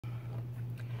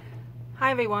Hi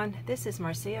everyone, this is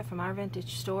Marcia from Our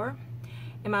Vintage Store.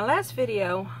 In my last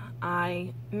video,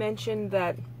 I mentioned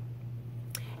that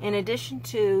in addition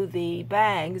to the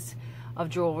bags of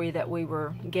jewelry that we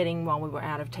were getting while we were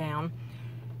out of town,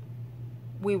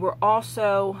 we were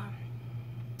also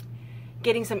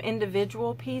getting some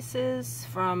individual pieces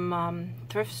from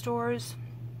thrift stores,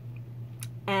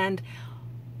 and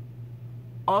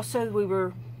also we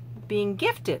were being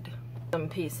gifted some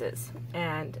pieces.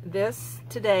 And this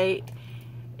today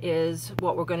is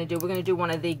what we're going to do. We're going to do one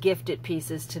of the gifted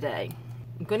pieces today.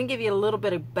 I'm going to give you a little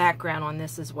bit of background on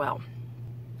this as well.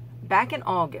 Back in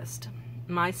August,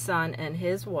 my son and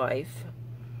his wife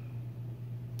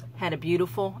had a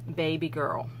beautiful baby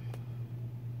girl.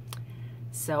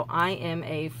 So I am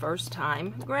a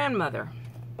first-time grandmother.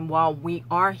 While we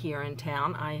are here in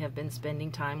town, I have been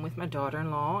spending time with my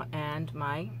daughter-in-law and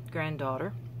my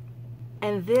granddaughter.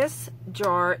 And this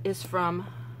jar is from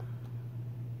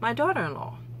my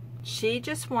daughter-in-law. She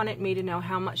just wanted me to know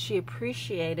how much she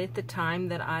appreciated the time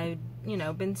that I've,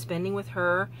 been spending with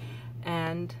her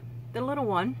and the little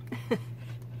one.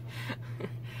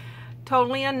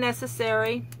 Totally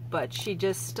unnecessary, but she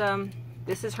just,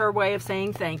 this is her way of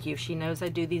saying thank you. She knows I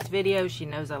do these videos. She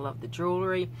knows I love the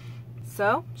jewelry.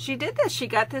 So she did this. She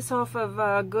got this off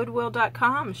of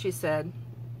Goodwill.com, she said.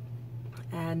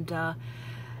 And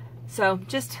so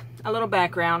just a little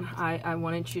background. I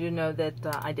wanted you to know that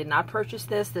I did not purchase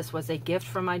this. This was a gift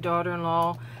from my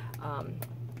daughter-in-law,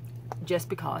 just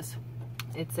because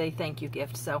it's a thank you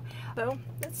gift. So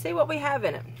let's see what we have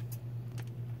in it.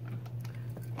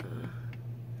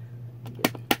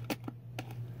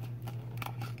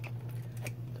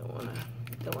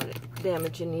 Don't want to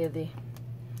damage any of the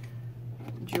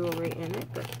jewelry in it,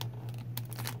 but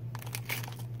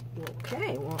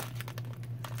okay. Well,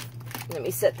 let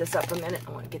me set this up a minute.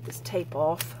 I want to get this tape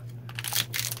off.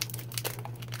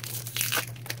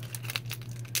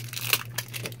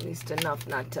 At least enough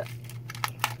not to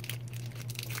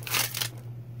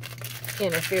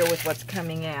interfere with what's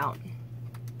coming out.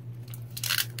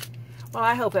 Well,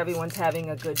 I hope everyone's having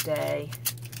a good day.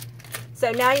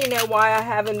 So now you know why I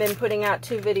haven't been putting out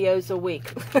 2 videos a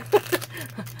week.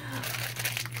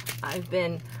 I've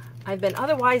been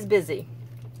otherwise busy.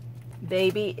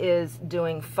 Baby is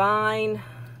doing fine.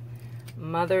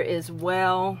 Mother is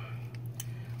well.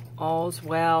 All's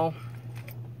well.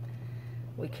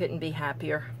 We couldn't be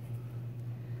happier.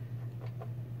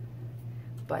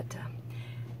 But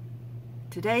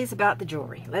today's about the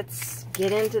jewelry. Let's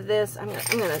get into this. I'm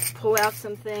gonna pull out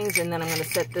some things, and then I'm gonna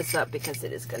set this up because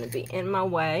it is gonna be in my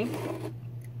way.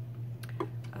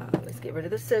 Let's get rid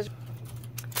of the scissors.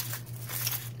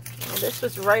 Well, this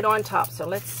was right on top, so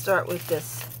let's start with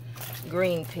this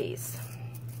green piece.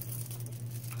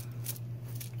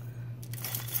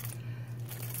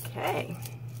 Okay,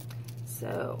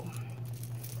 so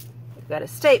we've got a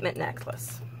statement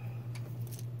necklace.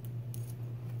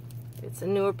 It's a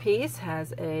newer piece,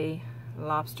 has a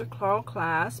lobster claw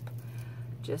clasp,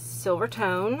 just silver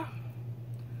tone.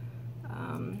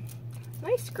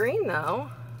 Nice green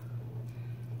though,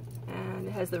 and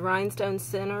it has the rhinestone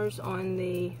centers on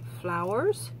the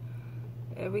flowers.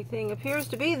 Everything appears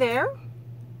to be there.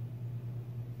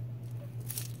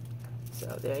 So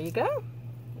there you go.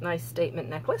 Nice statement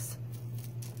necklace.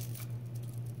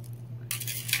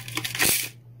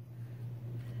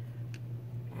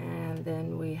 And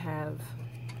then we have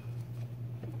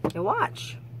a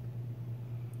watch.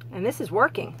 And this is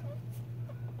working.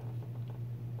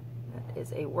 That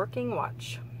is a working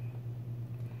watch.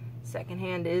 Second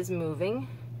hand is moving.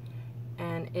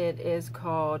 And it is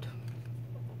called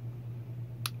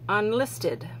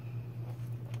Unlisted.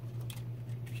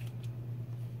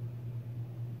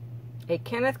 A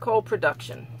Kenneth Cole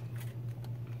production.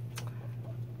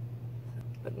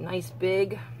 But nice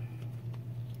big.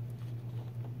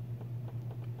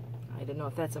 I don't know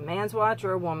if that's a man's watch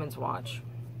or a woman's watch.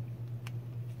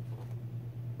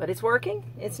 But it's working.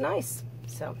 It's nice.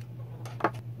 So,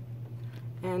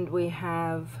 and we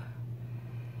have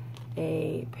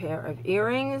a pair of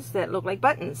earrings that look like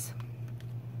buttons.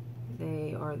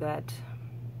 They are that,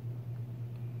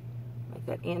 like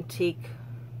that antique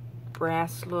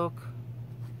brass look.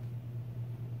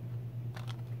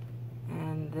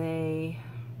 And they,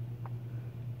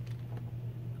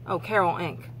 oh, Carol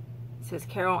Inc. It says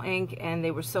Carol Inc. and they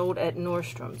were sold at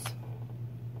Nordstrom's.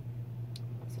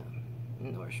 So,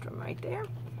 Nordstrom right there.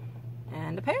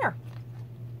 And a pair.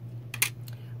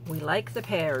 We like the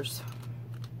pairs.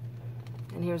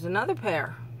 And here's another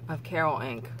pair of Carol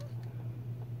Inc.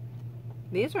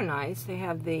 These are nice. They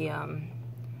have the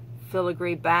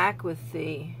filigree back with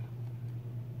the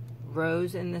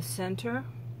rose in the center.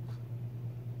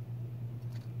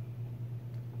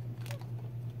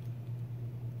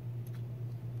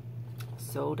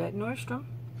 sold at Nordstrom.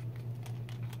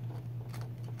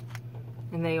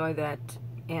 And they are that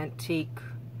antique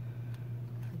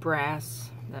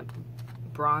brass, that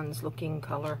bronze looking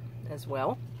color as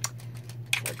well.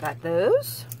 So I've got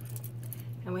those.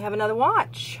 And we have another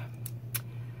watch.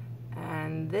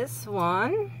 And this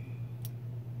one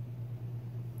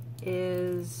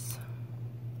is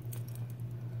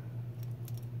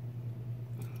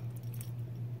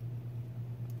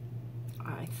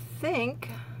I think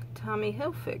Tommy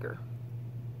Hilfiger.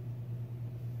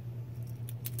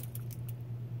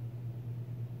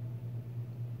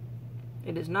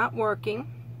 It is not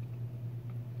working.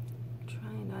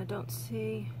 I don't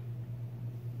see.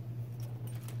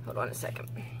 Hold on a second.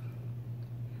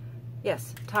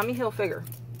 Yes, Tommy Hilfiger.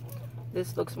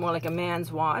 This looks more like a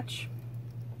man's watch.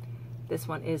 This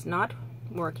one is not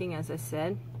working, as I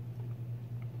said.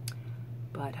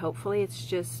 But hopefully it's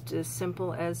just as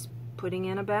simple as putting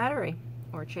in a battery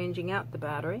or changing out the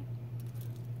battery.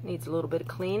 Needs a little bit of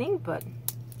cleaning, but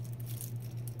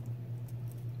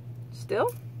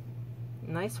still,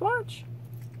 nice watch.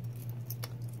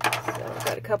 So I've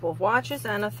got a couple of watches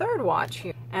and a third watch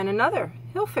here. And another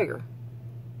Hilfiger.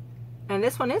 And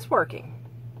this one is working.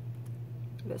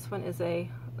 This one is a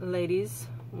lady's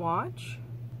watch.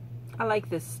 I like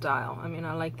this style. I mean,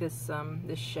 I like this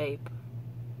this shape.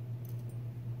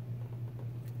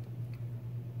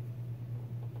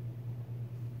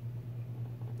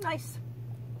 Nice.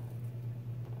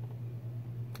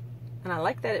 And I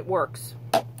like that it works.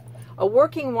 A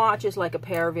working watch is like a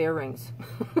pair of earrings.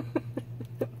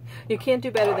 You can't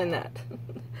do better than that.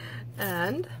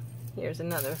 And here's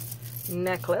another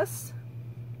necklace.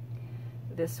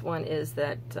 This one is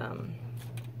that,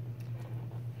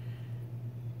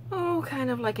 oh, kind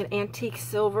of like an antique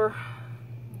silver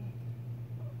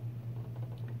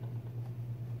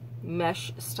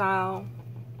mesh style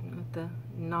with the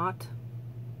knot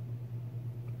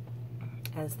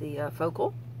as the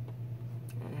focal,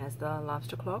 and it has the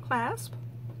lobster claw clasp.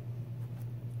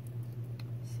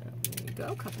 So there you go,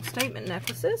 a couple statement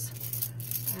necklaces.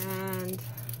 And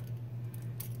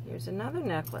here's another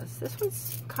necklace. This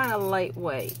one's kind of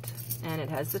lightweight, and it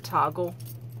has the toggle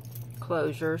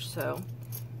closure, so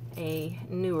a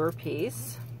newer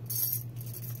piece.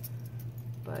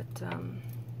 But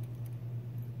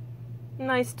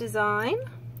nice design.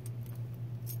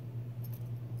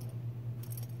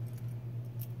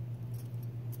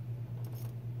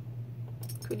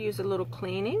 Could use a little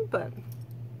cleaning, but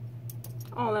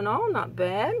all in all, not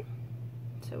bad.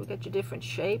 So we got your different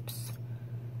shapes.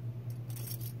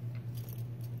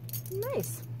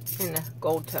 Nice. In the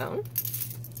gold tone.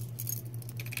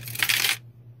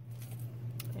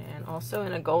 And also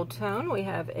in a gold tone, we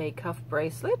have a cuff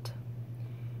bracelet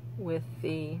with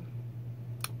the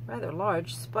rather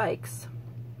large spikes.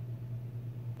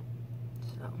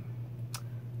 So,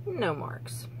 no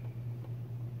marks.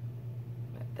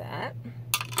 Like that.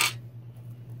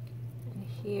 And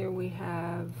here we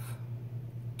have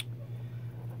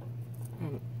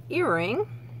an earring.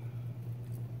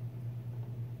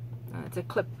 It's a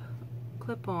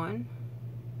clip-on.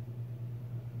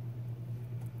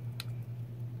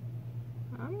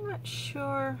 I'm not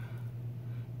sure.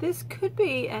 This could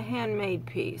be a handmade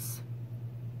piece.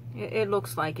 It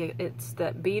looks like it. It's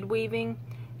that bead weaving,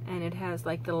 and it has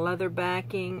like the leather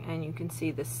backing, and you can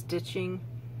see the stitching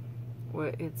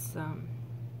where it's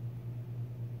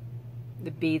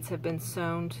the beads have been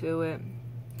sewn to it.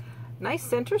 Nice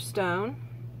center stone,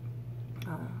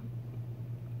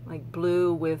 like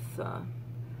blue with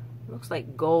looks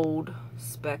like gold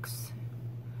specks,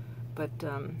 but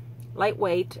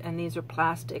lightweight, and these are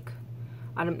plastic.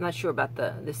 I'm not sure about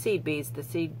the seed beads. The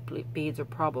seed beads are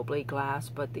probably glass,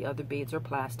 but the other beads are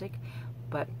plastic.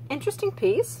 But interesting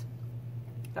piece.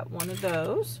 Got one of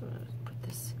those. Put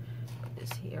this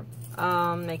here.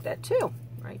 Make that two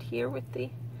right here with the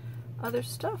other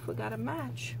stuff. We got a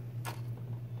match.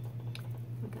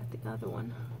 We got the other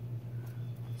one.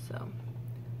 So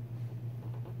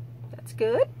that's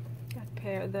good. Got a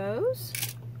pair of those.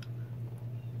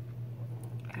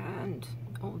 And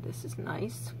oh, this is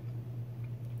nice.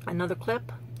 Another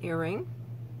clip earring,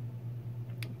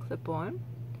 clip on.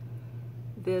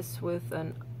 This with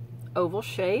an oval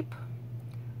shape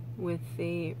with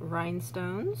the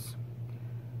rhinestones.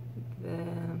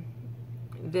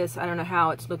 This, I don't know how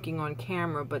it's looking on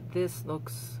camera, but this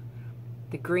looks,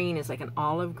 the green is like an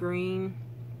olive green.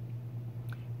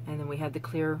 And then we have the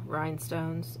clear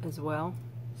rhinestones as well.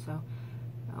 So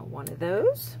one of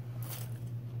those.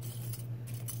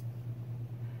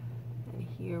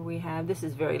 Here we have, this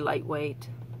is very lightweight,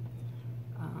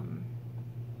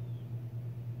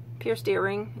 pierced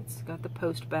earring. It's got the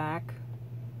post back,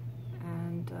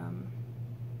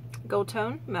 gold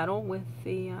tone metal with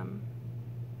the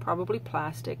probably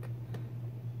plastic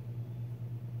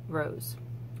rose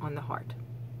on the heart.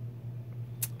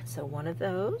 So one of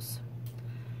those.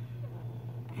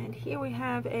 And here we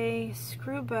have a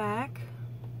screw back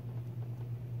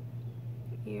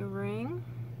earring.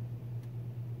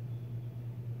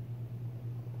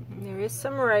 And there is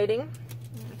some writing.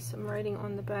 There's some writing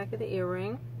on the back of the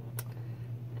earring.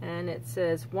 And it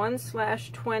says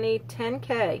 1/20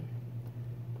 10K.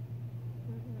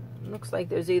 Looks like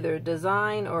there's either a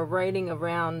design or writing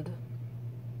around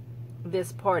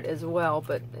this part as well,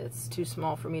 but it's too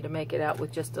small for me to make it out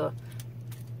with just a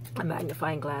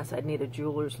magnifying glass. I'd need a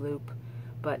jeweler's loupe.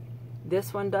 But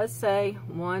this one does say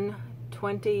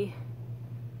 1/20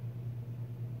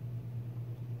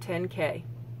 10K.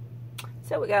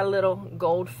 So we got a little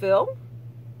gold fill.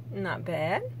 Not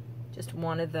bad. Just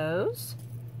one of those.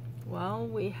 Well,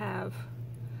 we have,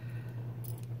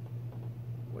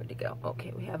 where'd it go?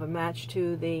 Okay, we have a match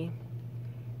to the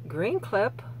green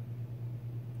clip.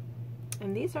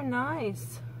 And these are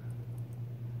nice.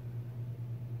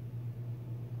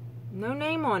 No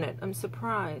name on it. I'm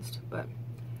surprised, but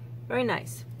very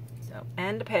nice. So,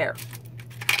 and a pair.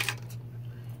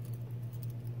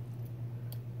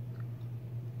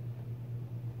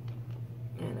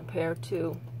 And a pair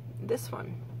to this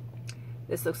one.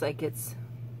 This looks like it's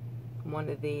one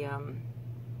of the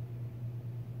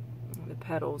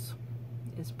petals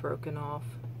is broken off.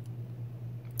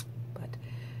 But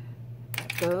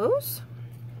that goes.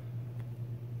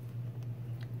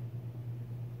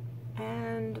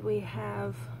 And we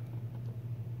have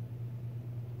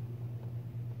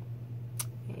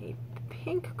a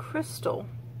pink crystal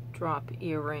drop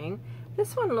earring.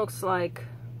 This one looks like,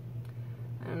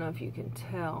 I don't know if you can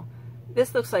tell,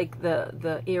 this looks like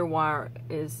the ear wire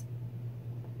is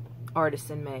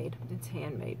artisan made. It's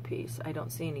handmade piece. I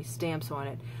don't see any stamps on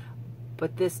it,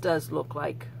 but this does look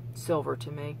like silver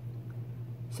to me.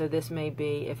 So this may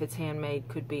be, if it's handmade,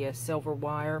 could be a silver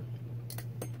wire.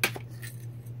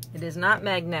 It is not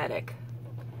magnetic,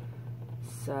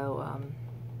 so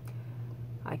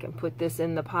I can put this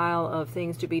in the pile of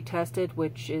things to be tested,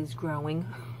 which is growing.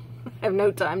 I have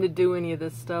no time to do any of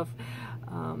this stuff.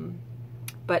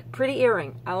 But pretty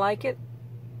earring. I like it.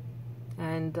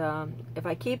 And if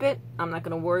I keep it, I'm not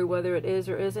going to worry whether it is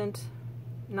or isn't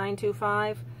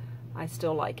 925. I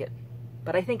still like it.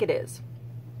 But I think it is.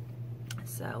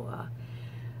 So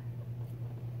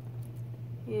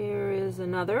here is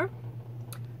another.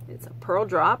 It's a pearl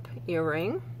drop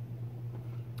earring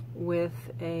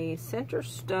with a center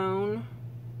stone.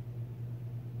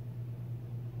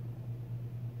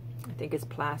 I think it's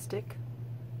plastic.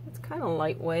 It's kind of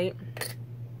lightweight.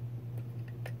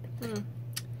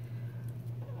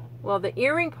 Well, the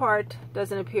earring part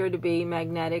doesn't appear to be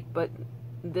magnetic, but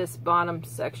this bottom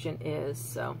section is,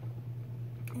 so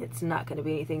it's not going to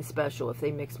be anything special if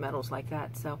they mix metals like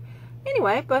that. So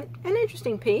anyway, but an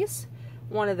interesting piece.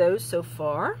 One of those so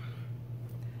far.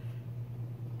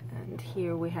 And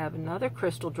here we have another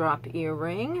crystal drop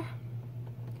earring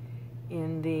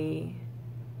in the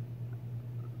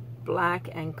black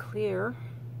and clear.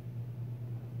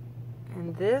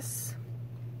 And this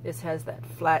has that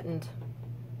flattened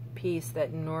piece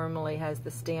that normally has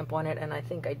the stamp on it, and I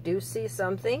think I do see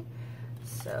something.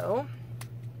 So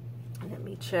let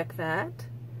me check that.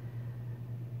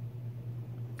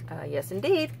 Yes,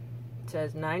 indeed. It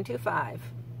says 925.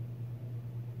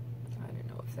 I don't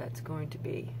know if that's going to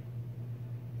be,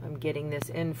 I'm getting this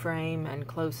in frame and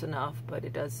close enough, but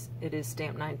it is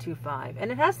stamped 925,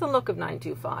 and it has the look of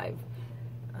 925.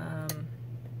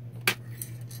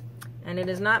 And it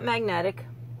is not magnetic,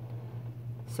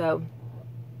 so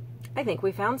I think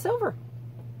we found silver.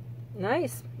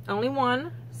 Nice. Only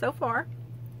one so far.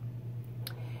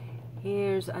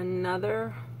 Here's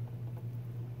another.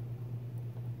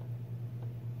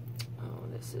 Oh,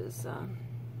 this is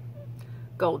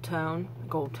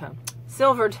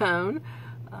silver tone,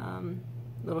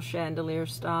 little chandelier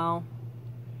style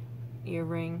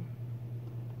earring.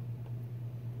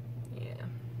 Yeah,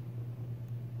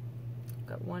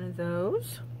 got one of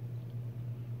those.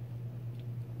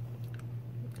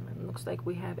 And looks like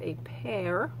we have a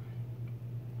pair.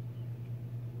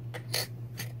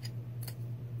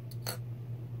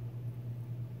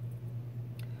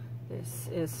 This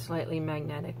is slightly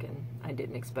magnetic, and I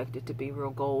didn't expect it to be real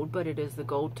gold, but it is the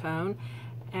gold tone,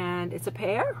 and it's a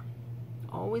pear.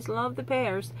 Always love the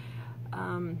pears.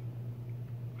 And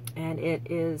it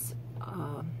is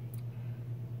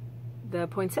the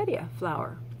poinsettia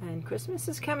flower, and Christmas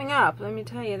is coming up. Let me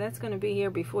tell you, that's going to be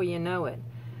here before you know it.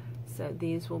 So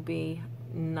these will be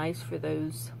nice for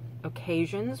those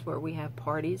occasions where we have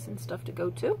parties and stuff to go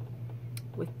to,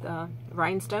 with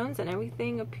rhinestones, and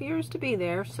everything appears to be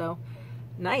there. So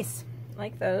nice,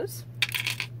 like those.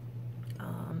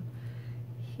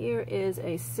 Here is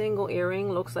a single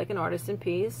earring, looks like an artisan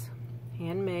piece,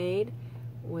 handmade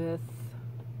with,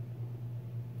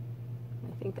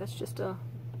 I think that's just a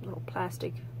little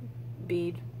plastic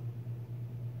bead.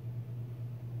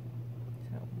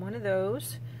 So one of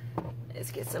those.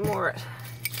 Let's get some more.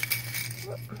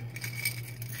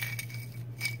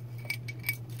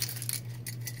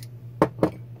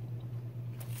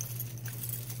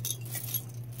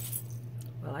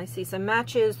 Well, I see some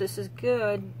matches. This is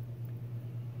good.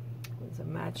 There's a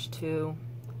match to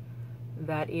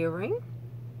that earring.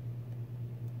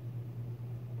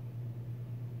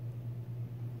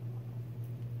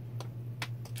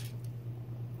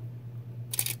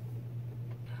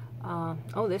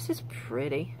 Oh, this is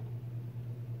pretty.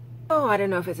 Oh, I don't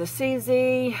know if it's a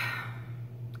CZ.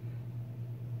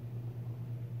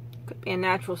 Could be a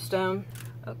natural stone.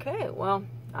 Okay, well,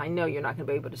 I know you're not going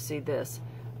to be able to see this,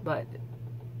 but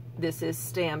this is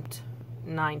stamped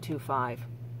 925.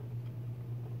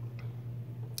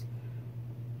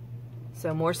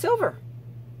 So more silver,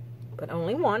 but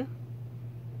only one.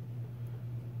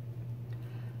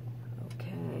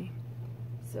 Okay,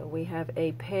 so we have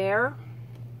a pair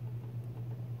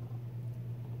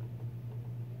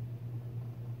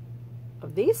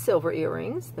of these silver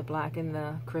earrings, the black and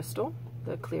the crystal,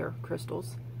 the clear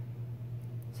crystals.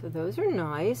 So those are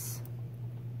nice.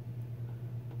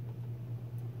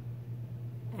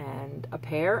 And a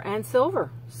pair and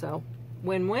silver, so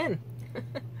win-win.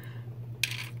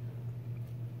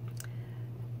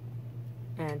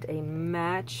 And a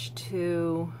match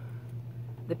to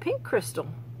the pink crystal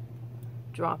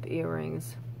drop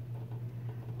earrings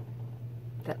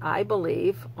that I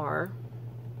believe are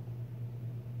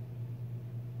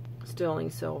sterling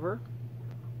silver,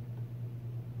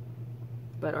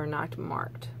 but are not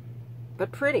marked.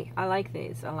 But pretty. I like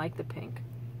these. I like the pink.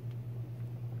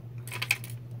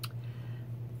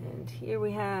 And here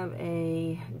we have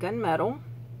a gunmetal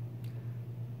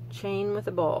chain with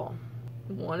a ball.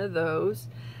 One of those.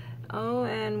 Oh,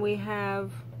 and we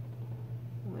have,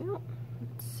 well,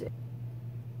 let's see.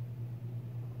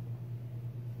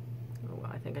 Oh,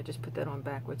 I think I just put that on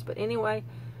backwards. But anyway,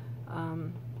 a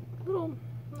little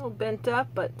bent up,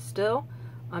 but still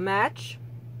a match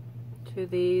to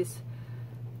these,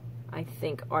 I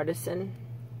think, artisan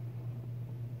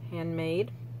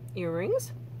handmade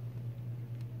earrings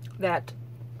that,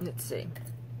 let's see,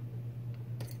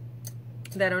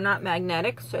 that are not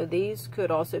magnetic. So these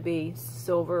could also be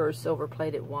silver or silver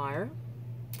plated wire.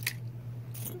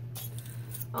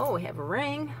 Oh, we have a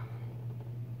ring.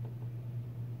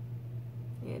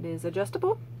 It is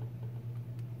adjustable.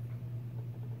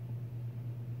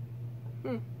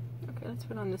 Okay, let's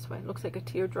put it on this way. It looks like a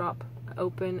teardrop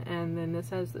open, and then this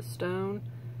has the stone.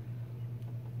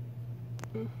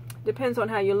 Depends on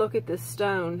how you look at this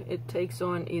stone. It takes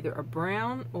on either a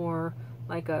brown or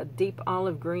like a deep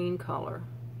olive green color.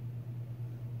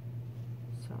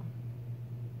 So,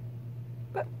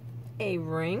 but a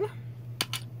ring.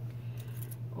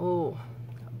 Oh,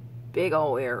 big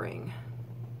old earring.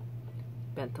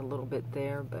 Bent a little bit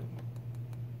there, but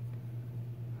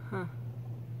huh.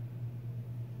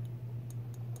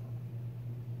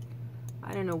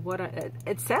 I don't know what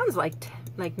it sounds like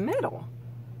metal.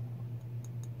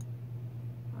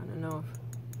 I don't know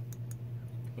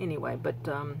if, anyway, but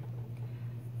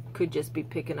could just be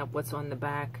picking up what's on the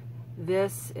back.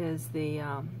 This is the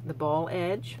ball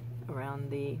edge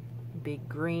around the big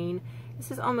green.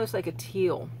 This is almost like a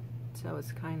teal, so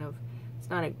it's kind of, it's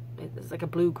not a, it's like a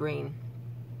blue-green,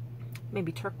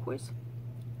 maybe turquoise.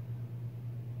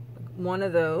 One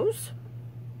of those.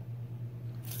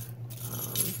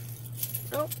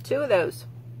 Oh, two of those.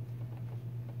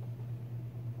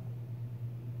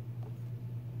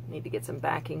 Need to get some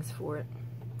backings for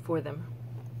them,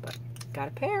 but got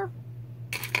a pair.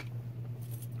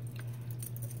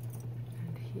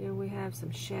 And here we have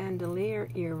some chandelier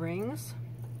earrings.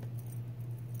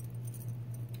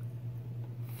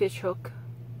 Fish hook.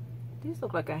 These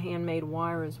look like a handmade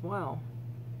wire as well.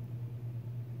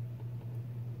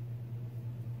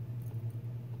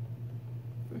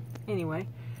 Anyway,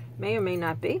 may or may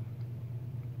not be.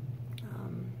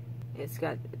 It's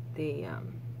got the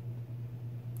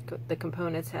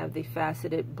components have the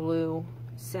faceted blue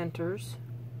centers,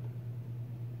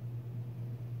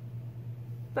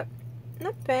 but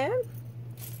not bad.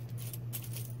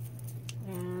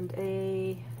 And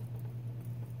a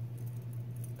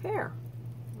pair.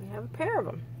 We have a pair of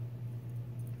them.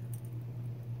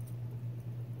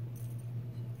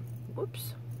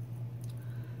 Whoops.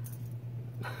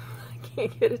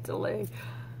 can't get it to lay.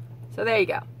 So there you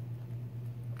go.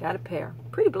 Got a pair.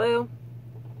 Pretty blue.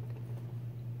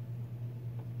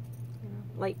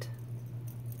 Light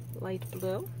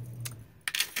blue.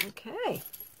 Okay.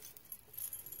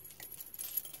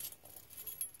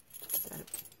 Got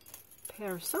a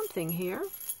pair of something here.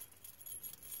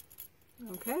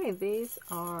 Okay, these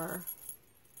are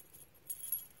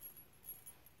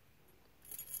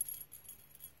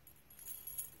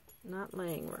not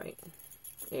laying right.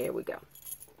 There we go.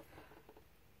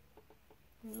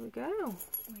 There we go.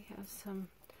 We have some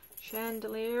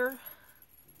chandelier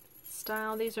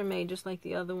style. These are made just like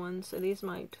the other ones, so these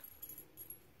might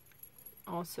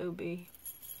also be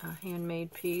a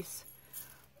handmade piece.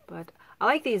 But I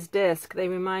like these discs. They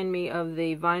remind me of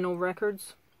the vinyl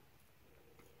records.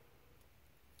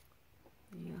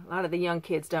 Yeah, a lot of the young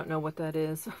kids don't know what that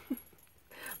is.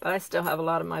 But I still have a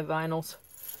lot of my vinyls.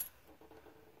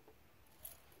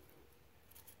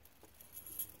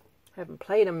 Haven't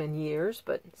played them in years,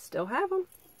 but still have them.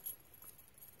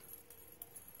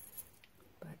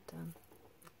 But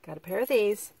got a pair of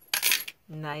these.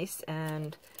 Nice,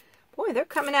 and boy, they're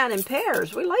coming out in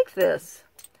pairs. We like this.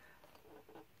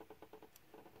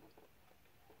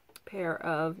 Pair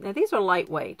of, now these are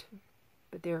lightweight,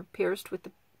 but they're pierced with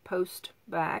the post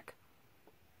back.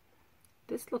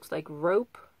 This looks like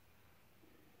rope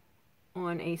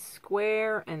on a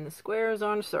square, and the square is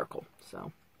on a circle.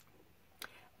 So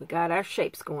we got our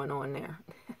shapes going on there.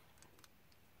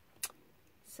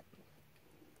 So,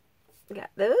 we got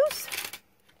those.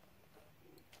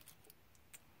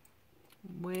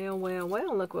 Well, well,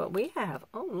 well, look what we have.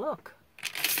 Oh, look.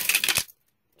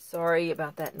 Sorry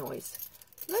about that noise.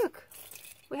 Look,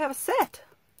 we have a set.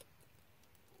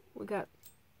 We got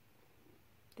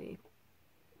the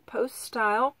post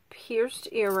style pierced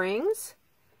earrings,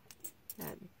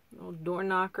 that little door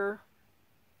knocker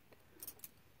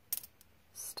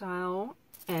style,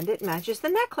 and it matches the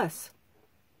necklace.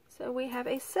 So we have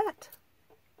a set.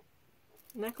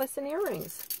 Necklace and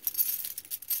earrings.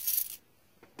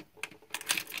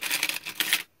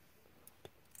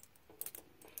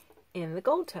 In the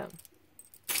gold tone.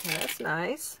 So that's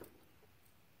nice.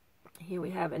 Here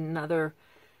we have another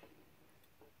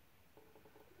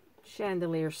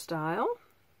chandelier style.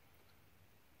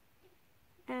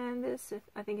 And this,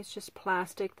 I think it's just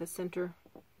plastic, the center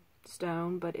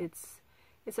stone, but it's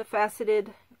a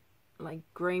faceted, like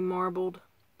gray marbled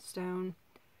stone.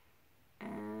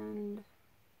 And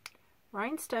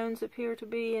rhinestones appear to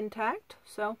be intact,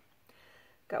 so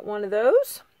got one of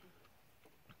those.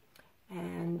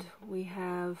 And we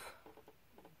have,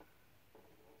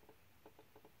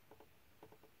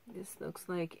 this looks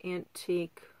like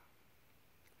antique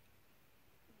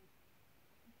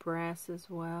brass as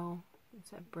well.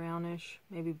 It's that brownish,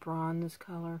 maybe bronze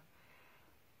color.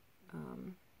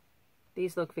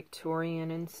 These look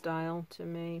Victorian in style to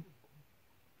me.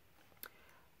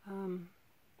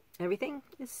 Everything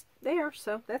is there,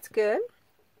 so that's good.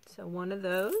 So one of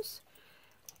those.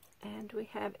 And we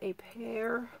have a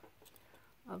pair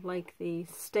of like the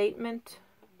statement.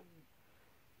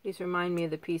 These remind me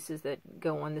of the pieces that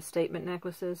go on the statement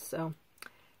necklaces. So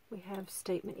we have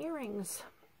statement earrings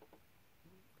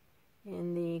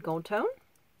in the gold tone.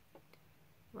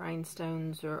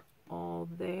 Rhinestones are all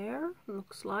there,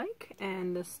 looks like,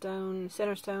 and the stone,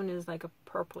 center stone, is like a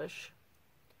purplish.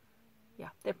 Yeah,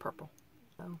 they're purple.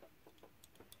 So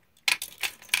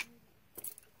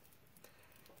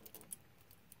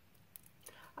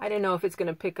I don't know if it's going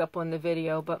to pick up on the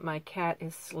video, but my cat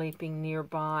is sleeping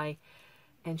nearby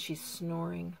and she's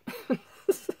snoring.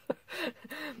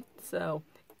 So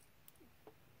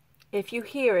if you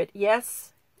hear it,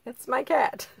 yes, it's my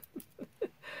cat.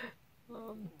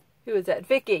 Who is that?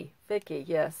 Vicky. Vicky,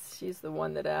 yes, she's the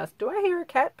one that asked, do I hear a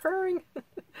cat purring?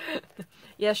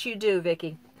 Yes, you do,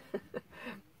 Vicky.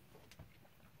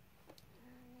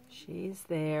 She's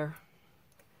there.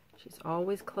 She's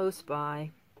always close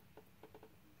by.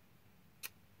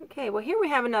 Okay, well here we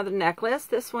have another necklace.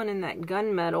 This one in that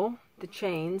gunmetal, the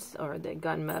chains, or the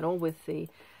gunmetal with the,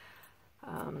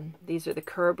 these are the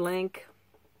curb link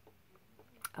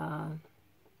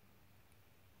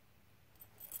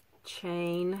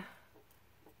chain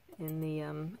in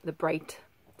the bright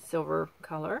silver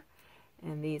color,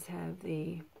 and these have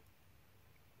the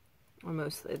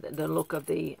almost the look of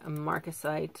the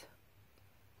marcasite,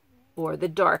 or the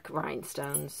dark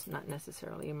rhinestones, not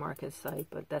necessarily a marcasite,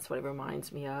 but that's what it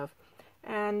reminds me of.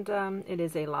 And it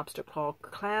is a lobster claw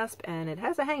clasp, and it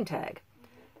has a hang tag,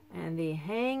 and the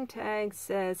hang tag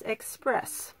says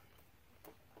Express.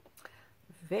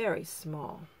 Very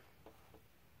small.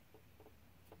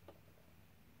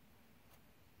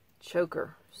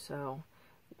 Choker. So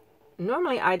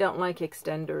Normally I don't like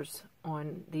extenders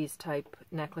on these type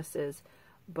necklaces,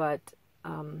 but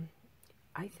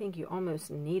I think you almost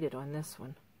need it on this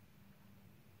one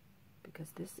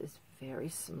because this is very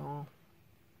small,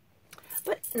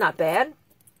 but not bad.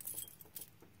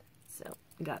 So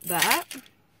got that.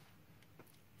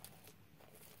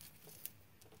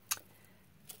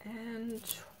 And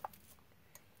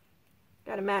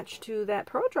got a match to that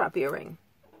pearl drop earring.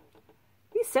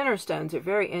 These center stones are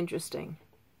very interesting.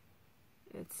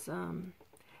 It's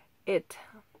it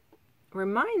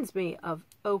reminds me of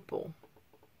opal,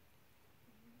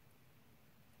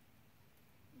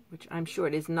 which I'm sure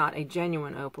it is not a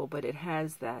genuine opal, but it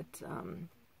has that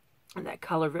that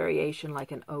color variation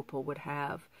like an opal would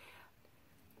have.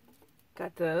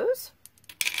 Got those.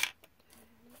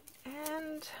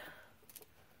 And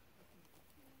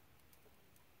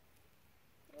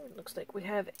it looks like we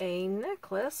have a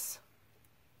necklace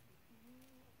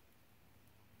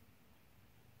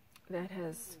that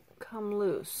has come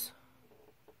loose.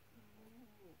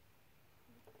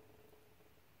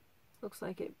 Looks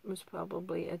like it was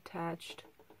probably attached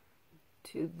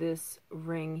to this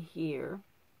ring here.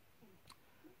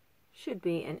 Should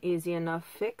be an easy enough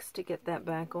fix to get that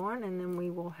back on, and then we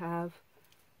will have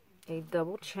a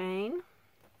double chain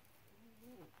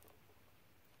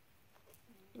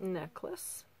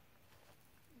necklace.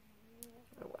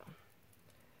 Oh well.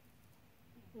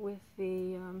 With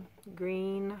the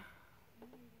green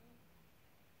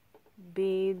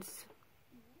beads.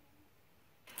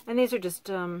 And these are just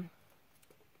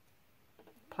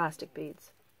plastic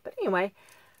beads. But anyway,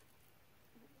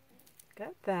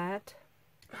 got that.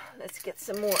 Let's get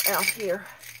some more out here.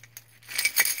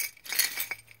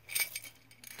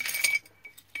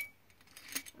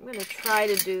 I'm going to try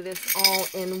to do this all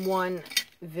in one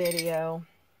video.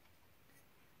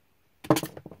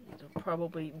 It'll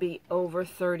probably be over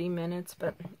 30 minutes,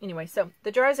 but anyway, so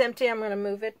the jar is empty. I'm going to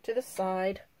move it to the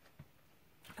side.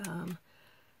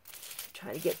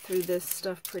 Try to get through this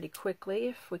stuff pretty quickly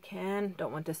if we can.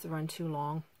 Don't want this to run too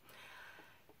long.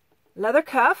 Leather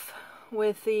cuff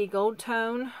with the gold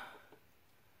tone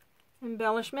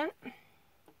embellishment.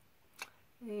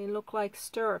 They look like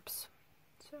stirrups,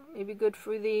 so maybe good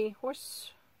for the horse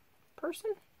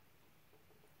person.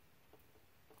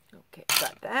 Okay,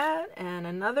 got that. And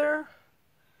another.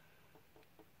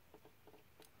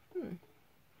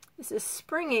 This is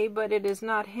springy, but it is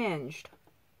not hinged.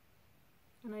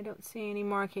 And I don't see any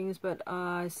markings, but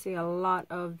I see a lot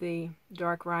of the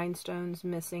dark rhinestones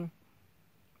missing.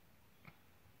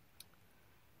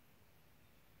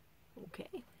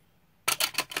 Okay.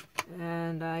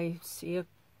 And I see a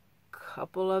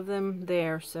couple of them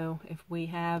there, so if we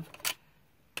have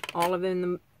all of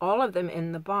them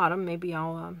in the bottom, maybe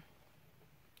I'll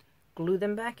glue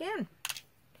them back in.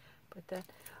 Put that.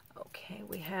 Okay,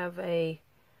 we have a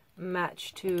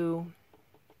match to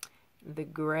the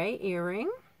gray earring.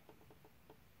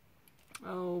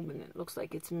 Oh, and it looks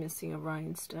like it's missing a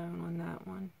rhinestone on that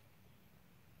one.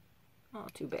 Oh,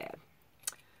 too bad.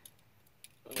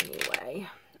 Anyway,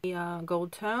 the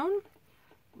gold tone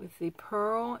with the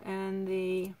pearl and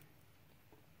the,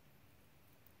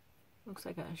 looks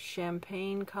like a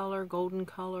champagne color, golden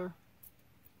color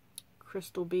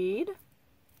crystal bead.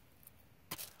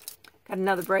 Got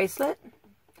another bracelet.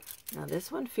 Now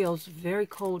this one feels very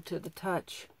cold to the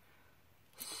touch.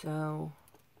 So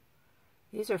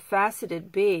these are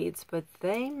faceted beads, but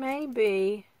they may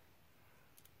be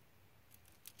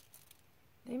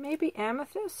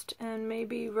amethyst and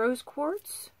maybe rose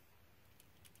quartz.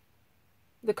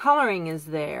 The coloring is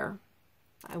there.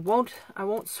 I won't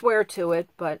swear to it,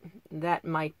 but that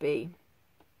might be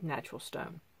natural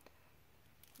stone.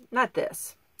 Not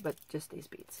this, but just these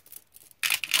beads.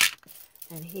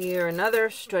 And here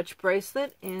another stretch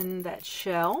bracelet in that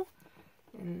shell,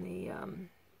 in the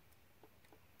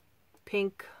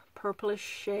pink purplish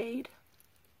shade.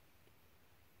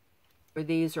 Or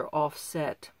these are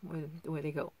offset where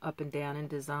they go up and down in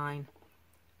design.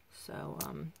 So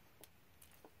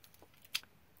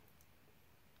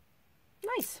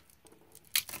nice,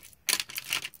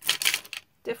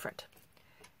 different.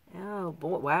 Oh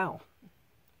boy! Wow,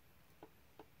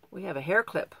 we have a hair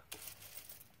clip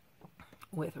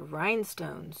with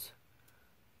rhinestones.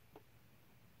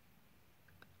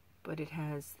 But it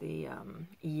has the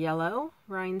yellow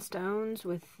rhinestones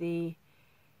with the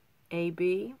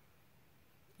AB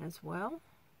as well.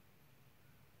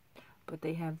 But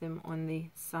they have them on the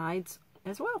sides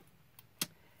as well.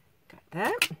 Got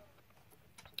that.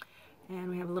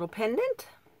 And we have a little pendant.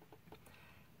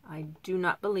 I do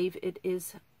not believe it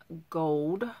is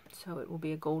gold, so it will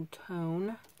be a gold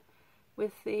tone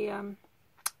with the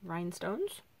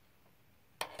rhinestones.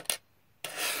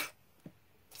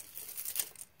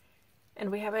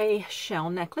 And we have a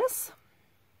shell necklace.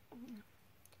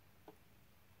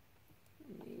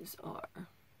 These are a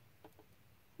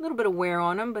little bit of wear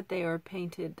on them, but they are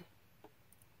painted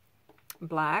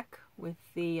black with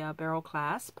the barrel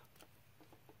clasp.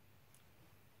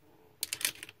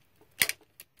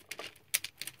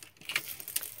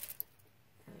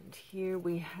 And here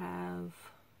we have,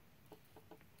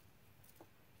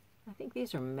 I think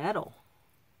these are metal.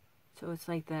 So it's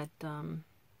like that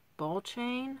ball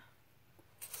chain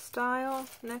style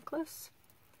necklace.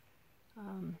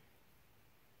 Got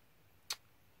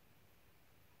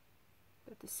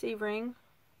the C-ring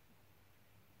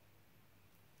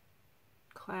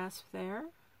clasp there,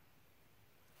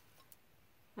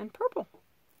 and purple.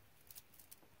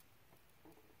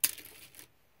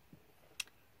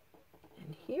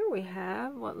 And here we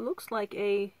have what looks like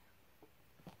a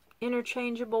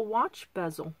interchangeable watch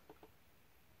bezel.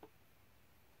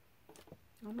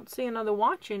 I don't see another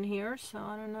watch in here, so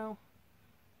I don't know.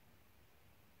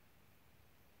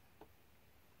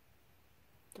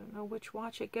 Don't know which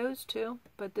watch it goes to,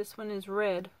 but this one is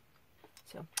red.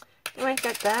 So anyway,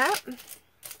 got that.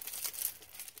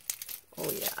 Oh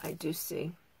yeah, I do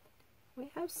see. We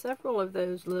have several of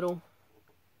those little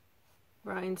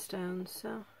rhinestones,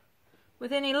 so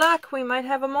with any luck we might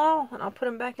have them all, and I'll put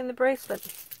them back in the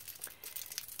bracelet.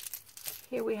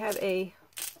 Here we have a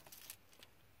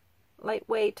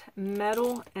lightweight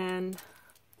metal and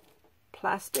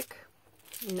plastic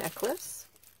necklace.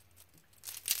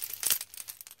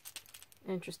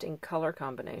 Interesting color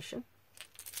combination.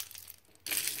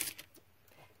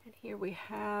 And here we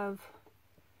have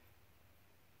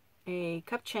a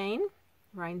cup chain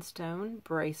rhinestone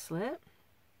bracelet.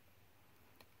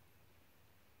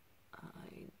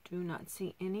 I do not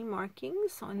see any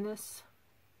markings on this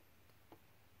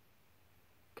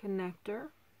connector,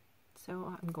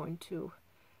 so I'm going to,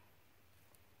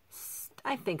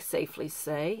 I think, safely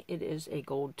say it is a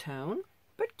gold tone,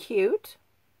 but cute.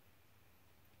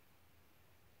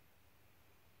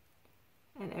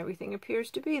 And everything appears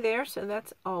to be there, so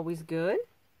that's always good.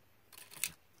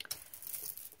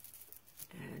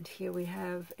 And here we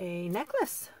have a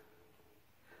necklace.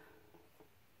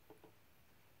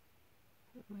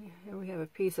 Here we have a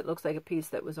piece. It looks like a piece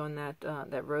that was on that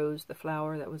that rose, the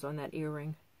flower that was on that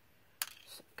earring.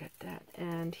 So got that.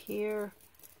 And here,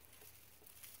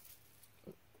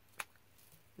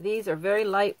 these are very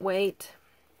lightweight.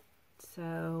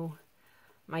 So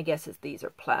my guess is these are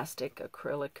plastic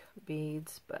acrylic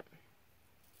beads, but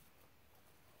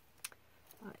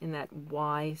in that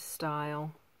Y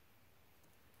style.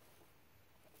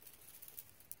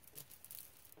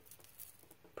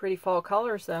 Pretty fall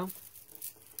colors though.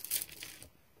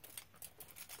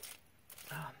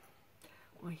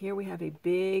 Well, here we have a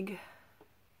big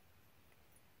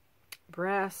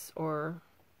brass or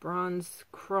bronze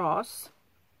cross.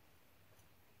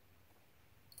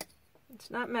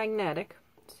 It's not magnetic,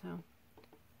 so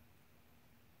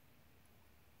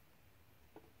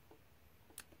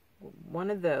one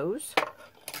of those.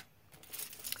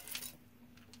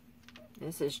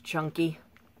 This is chunky.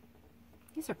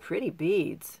 These are pretty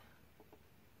beads.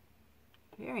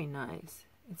 Very nice.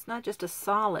 It's not just a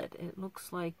solid. It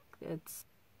looks like it's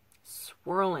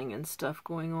swirling and stuff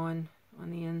going on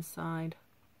the inside.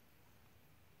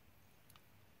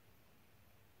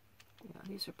 Yeah,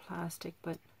 these are plastic,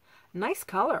 but nice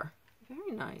color.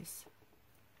 Very nice.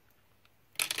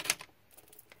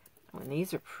 Oh, and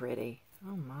these are pretty.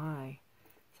 Oh my.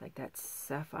 It's like that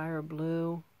sapphire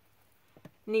blue.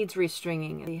 Needs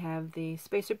restringing. We have the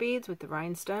spacer beads with the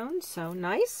rhinestones, so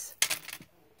nice.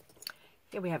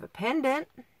 Here we have a pendant.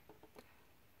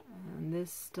 And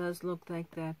this does look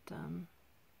like that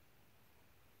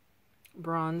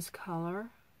bronze color.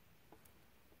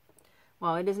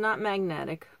 Well, it is not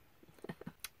magnetic,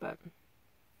 but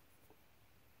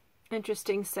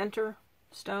interesting center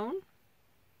stone.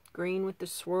 Green with the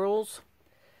swirls.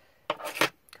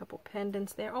 Couple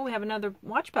pendants there. Oh, we have another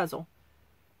watch bezel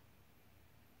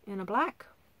in a black.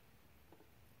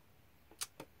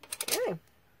 Okay.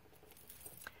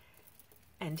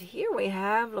 And here we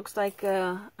have, looks like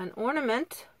an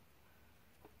ornament.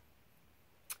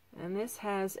 And this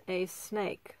has a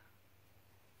snake.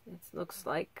 It looks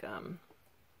like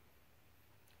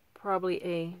probably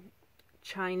a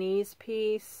Chinese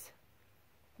piece.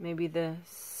 Maybe the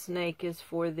snake is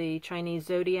for the Chinese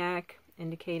zodiac,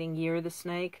 indicating year of the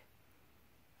snake.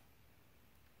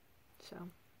 So,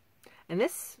 and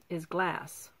this is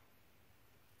glass.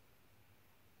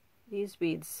 These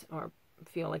beads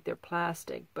feel like they're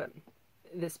plastic, but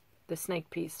the snake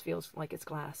piece feels like it's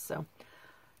glass. So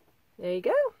there you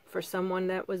go, for someone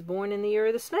that was born in the year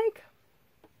of the snake.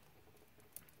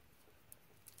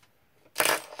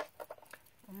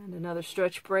 And another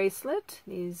stretch bracelet.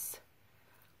 These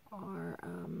are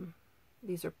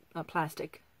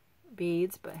plastic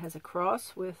beads, but has a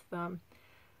cross with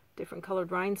different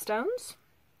colored rhinestones.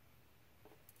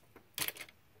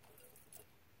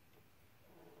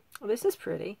 Oh, this is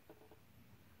pretty.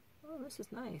 Oh, this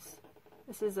is nice.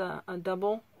 This is a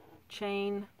double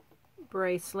chain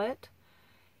bracelet.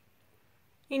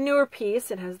 A newer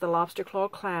piece. It has the lobster claw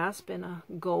clasp in a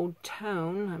gold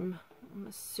tone. I'm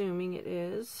assuming it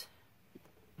is.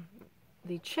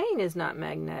 The chain is not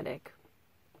magnetic,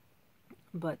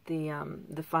 but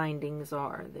the findings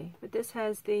are. But this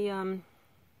has the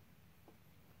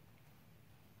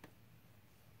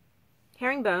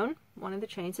herringbone. One of the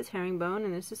chains is herringbone,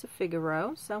 and this is a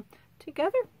Figaro. So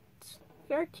together, it's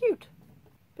very cute.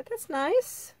 But that's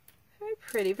nice. Very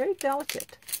pretty, very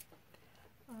delicate.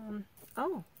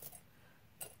 Oh,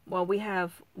 well, we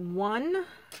have one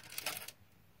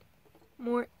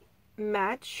more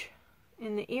match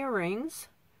in the earrings.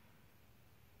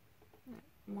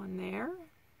 One there.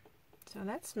 So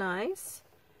that's nice.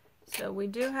 So we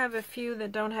do have a few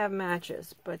that don't have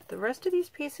matches, but the rest of these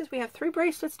pieces, we have 3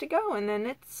 bracelets to go, and then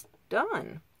it's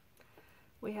done.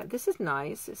 We have, this is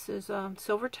nice. This is a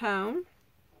silver tone.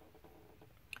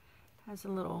 Has a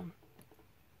little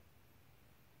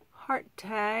heart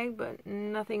tag, but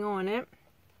nothing on it.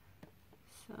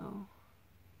 So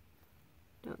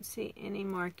don't see any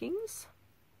markings.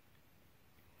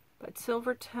 But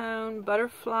silver tone,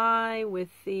 butterfly with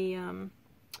the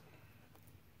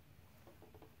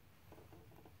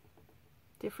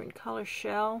different color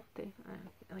shell.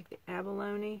 I like the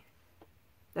abalone.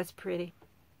 That's pretty.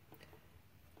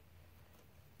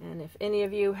 And if any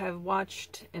of you have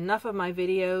watched enough of my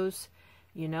videos,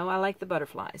 you know I like the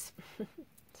butterflies.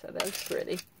 So that's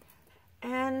pretty.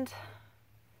 And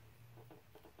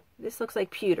this looks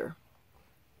like pewter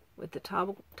with the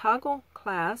toggle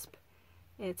clasp.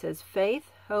 It says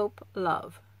faith, hope,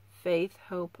 love. Faith,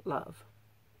 hope, love.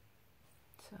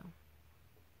 So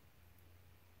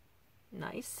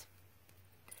nice.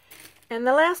 And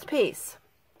the last piece.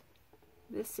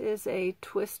 This is a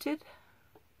twisted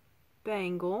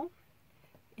bangle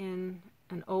in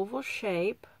an oval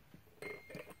shape.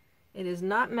 It is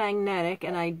not magnetic,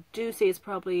 and I do see it's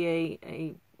probably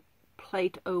a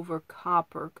plate over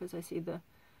copper, because I see the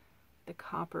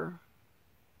copper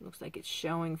looks like it's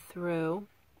showing through.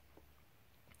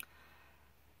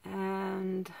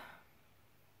 And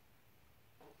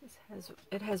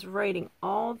it has writing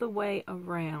all the way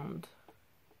around.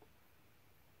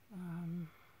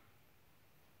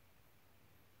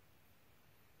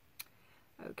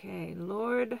 Okay,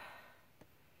 Lord,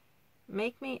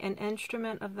 make me an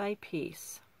instrument of thy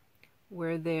peace.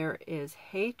 Where there is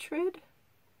hatred,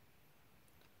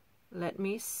 let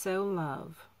me sow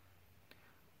love.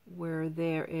 Where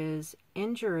there is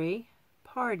injury,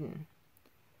 pardon.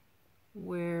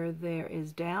 Where there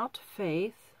is doubt,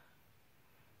 faith.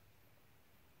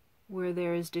 Where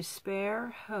there is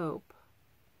despair, hope.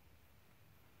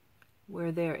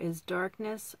 Where there is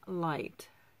darkness, light.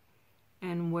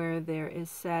 And where there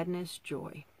is sadness,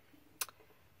 joy.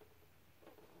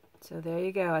 So there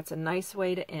you go. It's a nice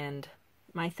way to end.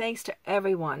 My thanks to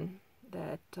everyone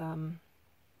that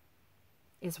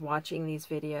is watching these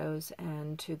videos,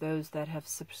 and to those that have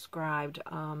subscribed.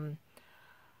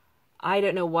 I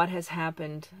don't know what has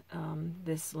happened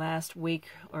this last week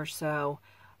or so.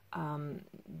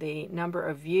 The number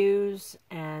of views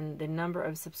and the number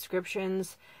of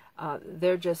subscriptions,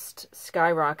 they're just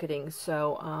skyrocketing.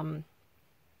 So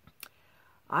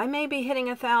I may be hitting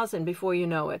 1,000 before you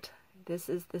know it. This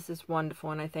is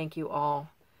wonderful, and I thank you all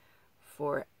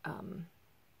for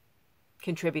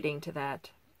contributing to that.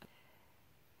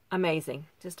 Amazing,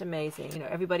 just amazing. You know,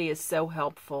 everybody is so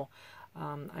helpful.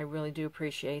 I really do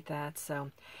appreciate that.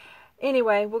 So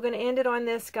anyway, we're going to end it on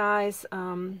this, guys.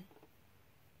 I'll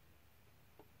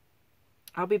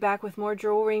be back with more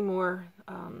jewelry, more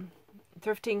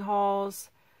thrifting hauls.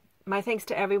 My thanks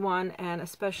to everyone, and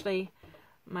especially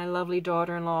my lovely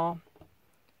daughter-in-law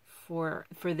for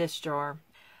this jar.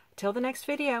 Till the next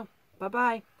video.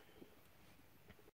 Bye-bye.